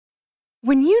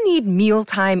When you need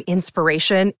mealtime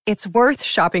inspiration, it's worth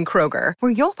shopping Kroger,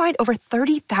 where you'll find over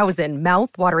 30,000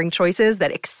 mouth-watering choices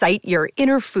that excite your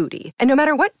inner foodie. And no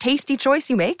matter what tasty choice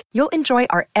you make, you'll enjoy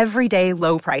our everyday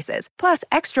low prices, plus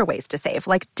extra ways to save,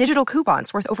 like digital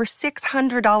coupons worth over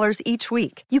 $600 each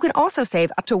week. You can also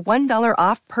save up to $1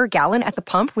 off per gallon at the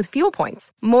pump with fuel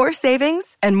points. More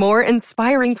savings and more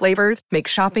inspiring flavors make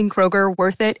shopping Kroger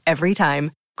worth it every time.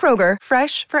 Kroger,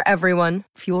 fresh for everyone.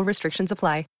 Fuel restrictions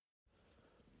apply.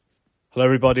 Hello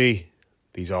everybody,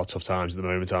 these are tough times at the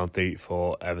moment, aren't they,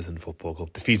 for Everton Football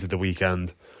Club. Defeated the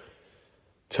weekend,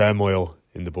 turmoil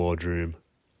in the boardroom,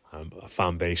 a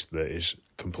fan base that is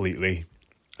completely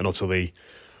and utterly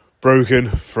broken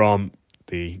from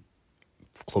the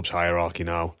club's hierarchy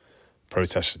now.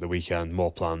 Protests at the weekend,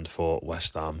 more planned for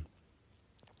West Ham,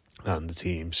 and the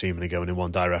team seemingly going in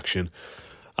one direction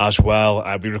as well.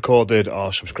 We recorded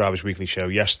our Subscribers Weekly show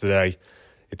yesterday.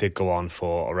 It did go on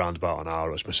for around about an hour.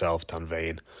 It was myself, Dan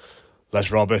Vane,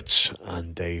 Les Roberts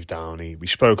and Dave Downey. We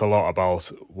spoke a lot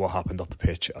about what happened off the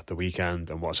pitch at the weekend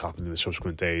and what's happened in the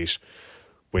subsequent days,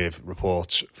 with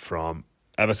reports from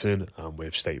Everton and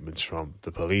with statements from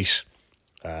the police.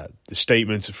 The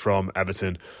statement from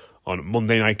Everton on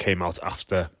Monday night came out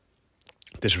after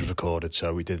this was recorded,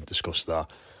 so we didn't discuss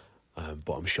that.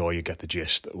 But I'm sure you get the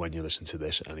gist when you listen to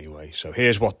this anyway. So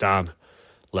here's what Dan,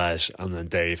 Les and then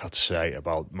Dave had to say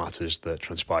about matters that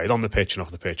transpired on the pitch and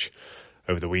off the pitch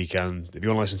over the weekend. If you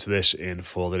want to listen to this in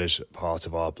full, it is part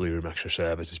of our Blue Room Extra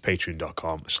service. It's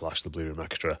patreon.com/the Blue Room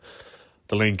Extra.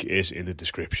 The link is in the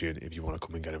description if you want to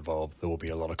come and get involved. There will be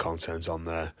a lot of content on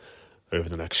there over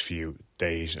the next few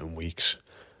days and weeks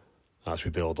as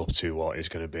we build up to what is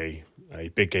going to be a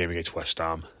big game against West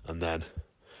Ham, and then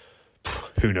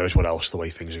who knows what else, the way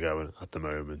things are going at the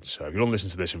moment. So if you want to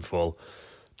listen to this in full,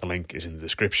 the link is in the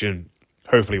description.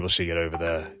 Hopefully we'll see it over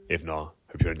there. If not,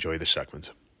 hope you enjoy this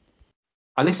segment.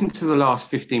 I listened to the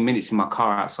last 15 minutes in my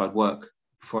car outside work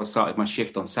before I started my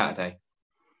shift on Saturday.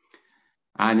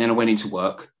 And then I went into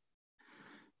work.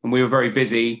 And we were very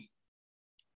busy,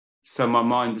 so my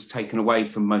mind was taken away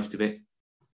from most of it.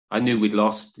 I knew we'd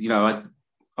lost. You know,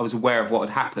 I was aware of what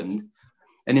had happened.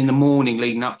 And in the morning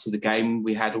leading up to the game,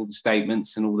 we had all the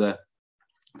statements and all the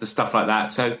stuff like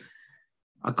that. So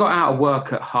I got out of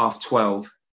work at 12:30,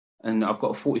 and I've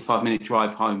got a 45-minute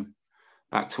drive home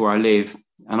back to where I live.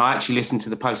 And I actually listened to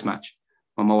the post-match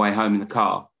on my way home in the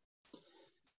car.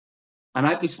 And I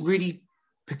had this really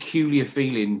peculiar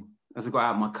feeling as I got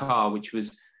out of my car, which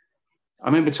was, I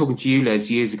remember talking to you, Les,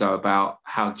 years ago about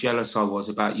how jealous I was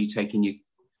about you taking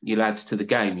your lads to the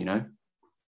game, you know,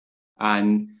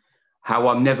 and how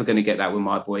I'm never going to get that with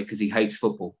my boy because he hates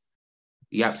football.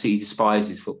 He absolutely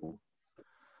despises football.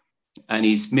 And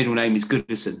his middle name is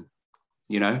Goodison,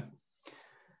 you know.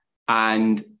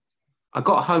 And I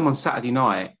got home on Saturday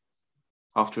night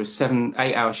after a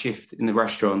 7-8 hour shift in the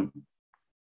restaurant.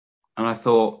 And I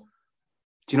thought,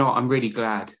 do you know what? I'm really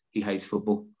glad he hates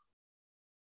football.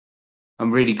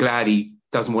 I'm really glad he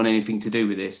doesn't want anything to do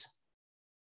with this.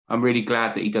 I'm really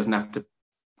glad that he doesn't have to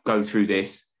go through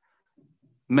this.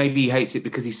 Maybe he hates it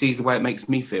because he sees the way it makes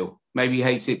me feel. Maybe he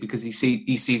hates it because he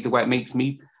sees the way it makes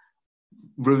me,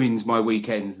 ruins my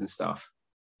weekends and stuff.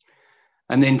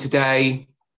 And then today,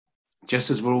 just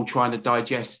as we're all trying to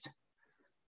digest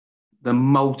the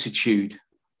multitude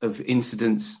of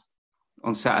incidents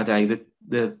on Saturday,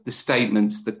 the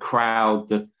statements, the crowd,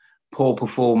 the poor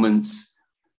performance,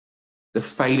 the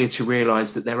failure to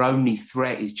realise that their only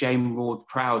threat is Jamie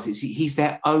Ward-Prowse. He's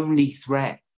their only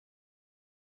threat.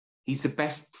 He's the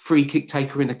best free kick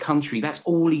taker in the country. That's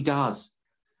all he does.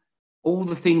 All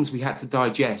the things we had to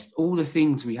digest, all the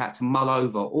things we had to mull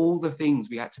over, all the things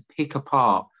we had to pick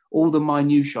apart, all the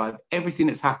minutiae of everything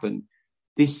that's happened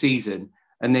this season.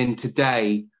 And then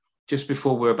today, just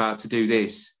before we're about to do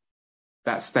this,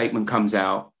 that statement comes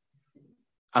out.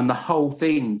 And the whole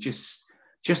thing, just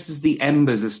as the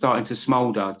embers are starting to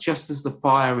smoulder, just as the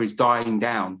fire is dying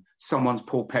down, someone's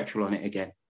poured petrol on it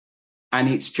again. And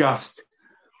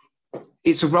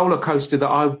it's a roller coaster that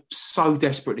I'm so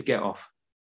desperate to get off.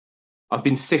 I've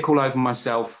been sick all over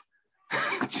myself.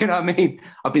 Do you know what I mean?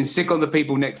 I've been sick on the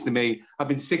people next to me. I've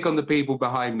been sick on the people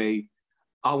behind me.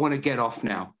 I want to get off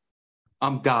now.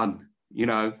 I'm done, you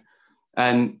know?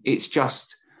 And it's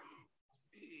just,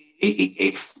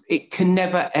 it can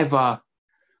never, ever.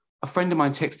 A friend of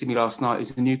mine texted me last night,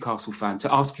 who's a Newcastle fan,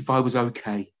 to ask if I was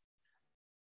okay.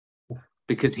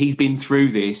 Because he's been through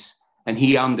this and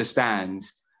he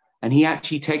understands. And he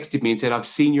actually texted me and said, I've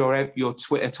seen your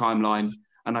Twitter timeline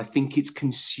and I think it's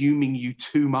consuming you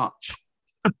too much.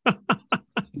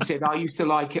 He said, I used to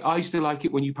like it. I used to like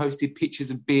it when you posted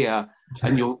pictures of beer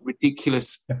and your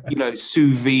ridiculous,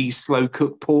 sous vide, slow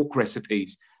cooked pork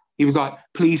recipes. He was like,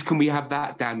 please, can we have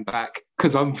that, Dan, back?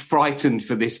 Because I'm frightened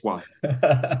for this one.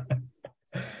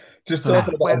 Just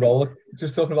talking about a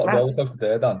roller coaster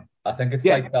there, Dan. I think it's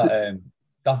like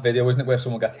that video, isn't it, where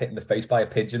someone gets hit in the face by a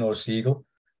pigeon or a seagull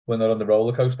when they're on the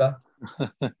roller coaster.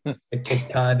 It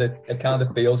kind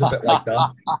of feels a bit like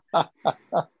that.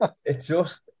 It's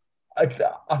just, I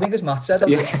think, as Matt said on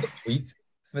the tweet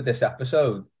for this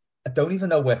episode, I don't even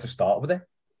know where to start with it.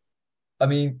 I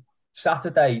mean,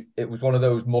 Saturday, it was one of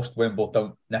those must-win but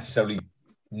don't necessarily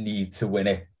need to win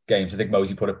it games. I think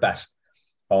Mosey put it best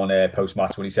on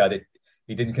post-match when he said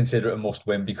he didn't consider it a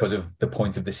must-win because of the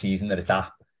point of the season that it's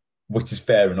at, which is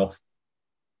fair enough.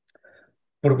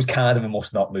 But it was kind of a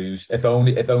must-not lose, if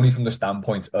only from the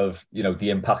standpoint of the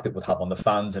impact it would have on the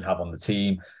fans and have on the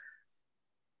team.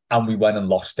 And we went and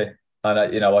lost it. And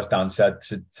as Dan said,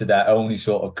 to their only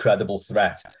sort of credible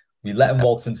threat, we let him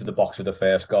waltz into the box with the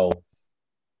first goal,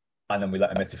 and then we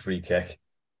let him hit a free kick.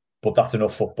 But that's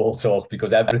enough football talk,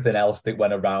 because everything else that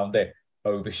went around it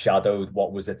overshadowed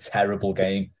what was a terrible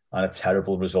game and a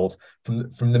terrible result.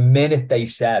 From the minute they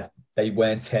said they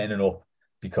weren't turning up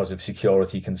because of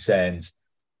security concerns,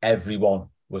 everyone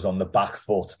was on the back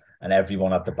foot and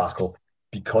everyone had the back up,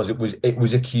 because it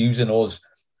was accusing us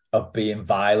of being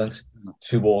violent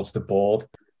towards the board.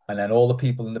 And then all the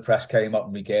people in the press came up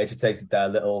and regurgitated their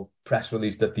little press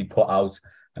release that they put out.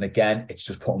 And again, it's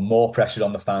just putting more pressure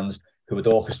on the fans who had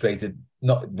orchestrated,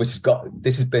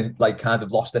 this has been like kind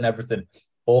of lost in everything,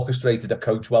 orchestrated a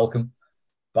coach welcome,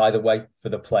 by the way, for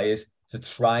the players to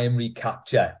try and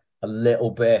recapture a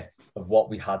little bit of what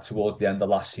we had towards the end of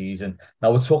last season.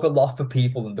 Now, it took a lot for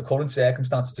people in the current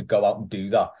circumstances to go out and do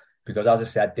that, because, as I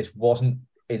said, this wasn't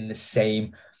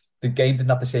the game didn't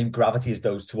have the same gravity as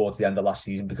those towards the end of last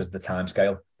season because of the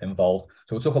timescale involved.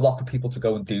 So it took a lot for people to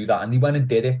go and do that, and they went and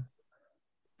did it,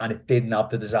 and it didn't have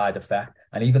the desired effect.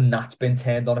 And even that's been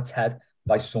turned on its head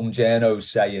by some journos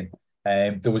saying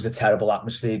there was a terrible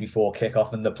atmosphere before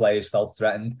kickoff and the players felt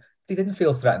threatened. They didn't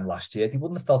feel threatened last year. They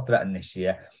wouldn't have felt threatened this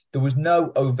year. There was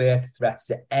no overt threats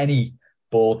to any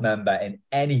board member in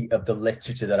any of the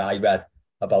literature that I read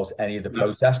about any of the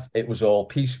protests. It was all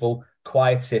peaceful,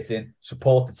 quiet sitting,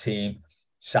 support the team,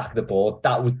 sack the board.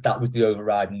 That was the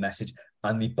overriding message,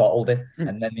 and they bottled it.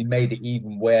 And then they made it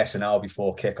even worse an hour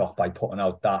before kickoff by putting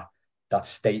out that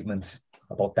statement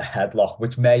about the headlock,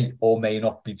 which may or may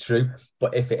not be true.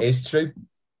 But if it is true,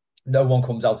 no one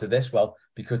comes out of this well,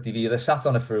 because they've either sat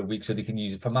on it for a week so they can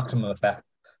use it for maximum effect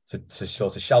to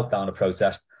sort of shout down a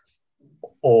protest,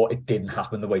 or it didn't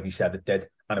happen the way they said it did,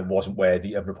 and it wasn't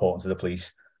worthy of reporting to the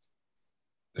police.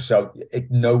 So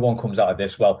no one comes out of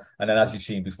this well. And then, as you've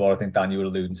seen before, I think Dan, you were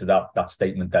alluding to that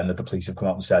statement then that the police have come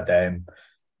out and said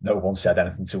no one said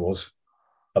anything to us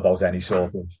about any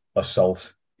sort of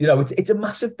assault. It's a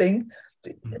massive thing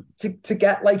to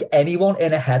get like anyone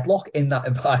in a headlock in that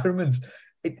environment.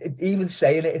 Even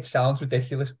saying it sounds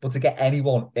ridiculous, but to get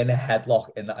anyone in a headlock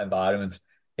in that environment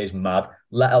is mad,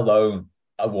 let alone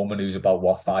a woman who's about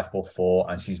 5'4"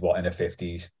 and she's in her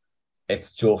 50s.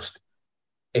 It's just,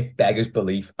 it beggars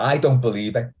belief. I don't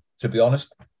believe it, to be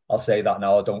honest. I'll say that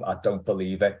now. I don't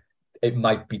believe it. It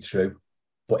might be true,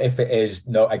 but if it is,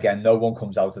 no one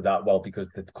comes out of that well, because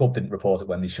the club didn't report it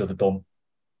when they should have done,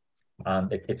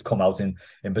 and it's come out in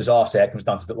bizarre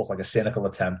circumstances that look like a cynical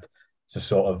attempt to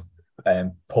sort of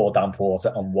pour damp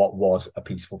water on what was a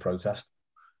peaceful protest.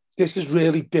 This is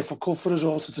really difficult for us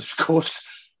all to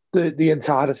discuss the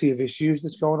entirety of issues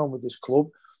that's going on with this club,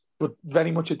 but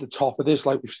very much at the top of this,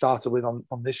 like we've started with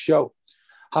on this show,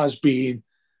 has been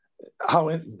how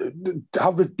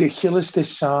ridiculous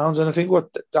this sounds. And I think what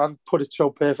Dan put it so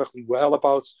perfectly well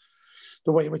about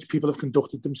the way in which people have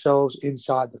conducted themselves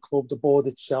inside the club, the board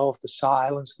itself, the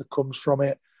silence that comes from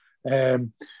it.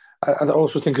 I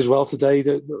also think as well today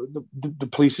that the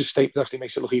police's statement actually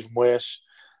makes it look even worse.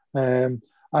 And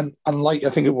like I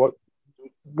think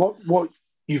what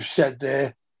you've said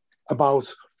there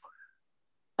about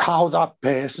how that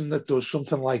person that does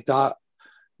something like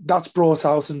that's brought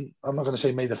out, and I'm not going to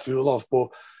say made a fool of, but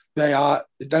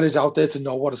that is out there to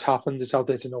know what has happened. It's out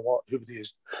there to know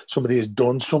somebody has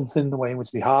done something the way in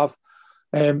which they have.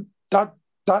 That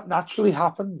naturally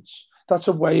happens. That's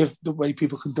the way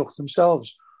people conduct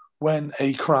themselves when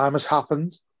a crime has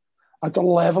happened at the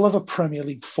level of a Premier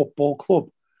League football club.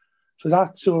 For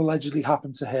that to allegedly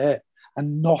happen to her,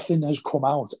 and nothing has come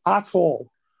out at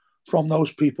all from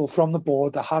those people, from the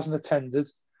board that hasn't attended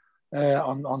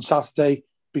on Saturday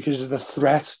because of the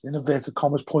threat, in inverted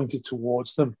commas, pointed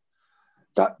towards them.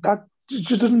 That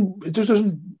just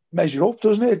doesn't measure up,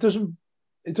 doesn't it?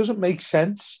 It doesn't make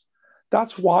sense.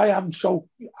 That's why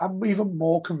I'm even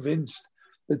more convinced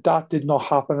that did not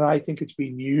happen. And I think it's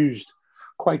been used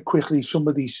quite quickly.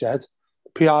 Somebody said,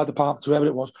 PR department, whoever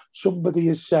it was, somebody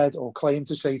has said or claimed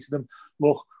to say to them,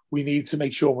 look, we need to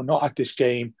make sure we're not at this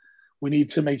game. We need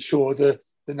to make sure that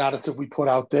the narrative we put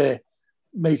out there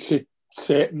makes it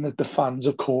certain that the fans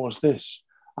have caused this.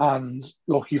 And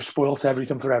look, you've spoilt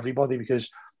everything for everybody because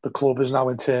the club is now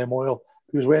in turmoil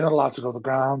because we're not allowed to go to the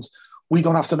ground. We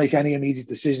don't have to make any immediate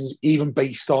decisions, even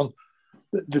based on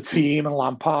the team and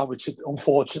Lampard, which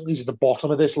unfortunately is at the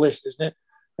bottom of this list, isn't it?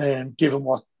 And given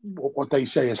what they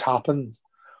say has happened,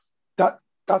 that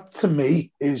to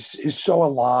me is so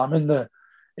alarming that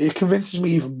it convinces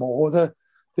me even more that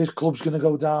this club's going to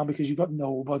go down because you've got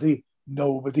nobody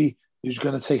who's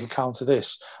going to take account of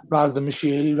this, rather than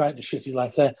Moshiri writing a shitty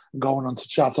letter and going on to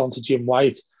chat on to Jim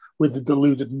White with the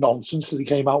deluded nonsense that he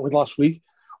came out with last week.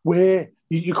 Where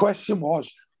your question was,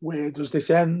 where does this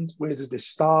end? Where does this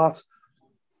start?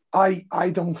 I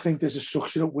don't think there's a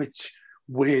structure at which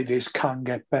where this can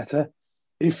get better.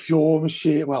 If you're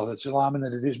Moshiri, well, it's alarming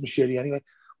that it is Moshiri anyway,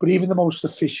 but even the most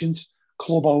efficient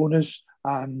club owners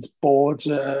and boards,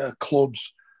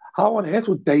 clubs, how on earth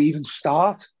would they even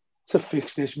start to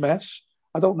fix this mess?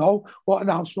 I don't know. What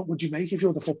announcement would you make if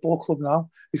you're the football club now?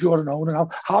 If you're an owner now?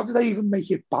 How do they even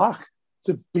make it back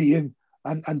to being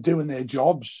and doing their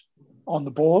jobs on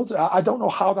the board? I don't know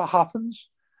how that happens.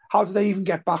 How do they even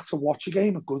get back to watch a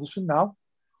game at Goodison now?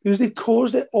 Because they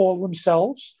caused it all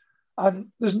themselves. And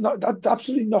there's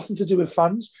absolutely nothing to do with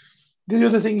fans. The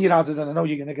other thing you added, and I know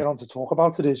you're going to get on to talk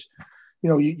about it, is,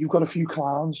 you've got a few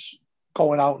clowns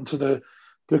going out into the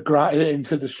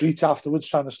street afterwards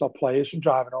trying to stop players from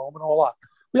driving home and all that.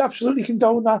 We absolutely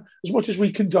condone that as much as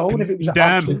we condone if it was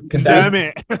condemn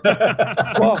it.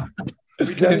 What?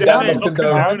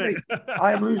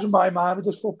 I am losing my mind with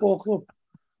this football club.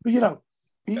 But you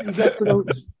get to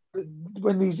those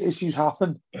when these issues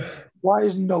happen. Why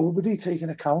is nobody taking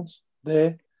account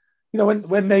there?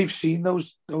 When they've seen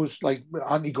those like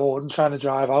Andy Gordon trying to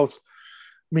drive out,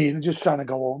 Mina just trying to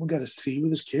go home and get his tea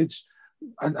with his kids,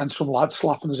 and some lad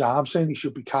slapping his arm saying he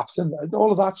should be captain, and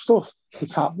all of that stuff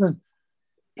that's happening.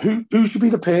 Who should be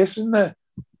the person that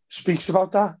speaks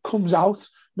about that, comes out,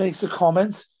 makes a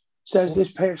comment, says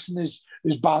this person is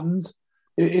banned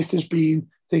if there's been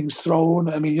things thrown?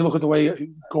 I mean, you look at the way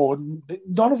Gordon.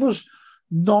 None of us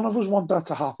want that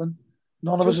to happen.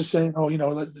 None of us are saying,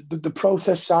 the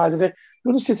protest side of it.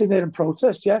 You want to sit in there and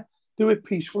protest, yeah? Do it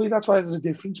peacefully. That's why there's a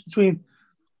difference between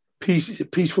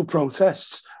peaceful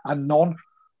protests and none.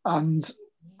 And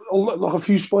look, a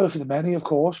few spoil for the many, of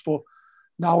course, but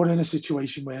now we're in a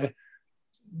situation where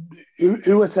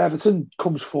who at Everton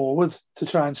comes forward to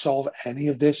try and solve any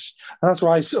of this? And that's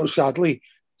why, so sadly,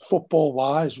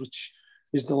 football-wise, which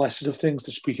is the lesser of things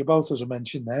to speak about, as I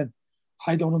mentioned then,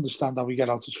 I don't understand how we get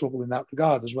out of trouble in that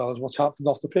regard, as well as what's happened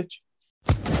off the pitch.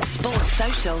 Sports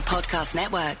Social Podcast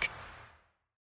Network.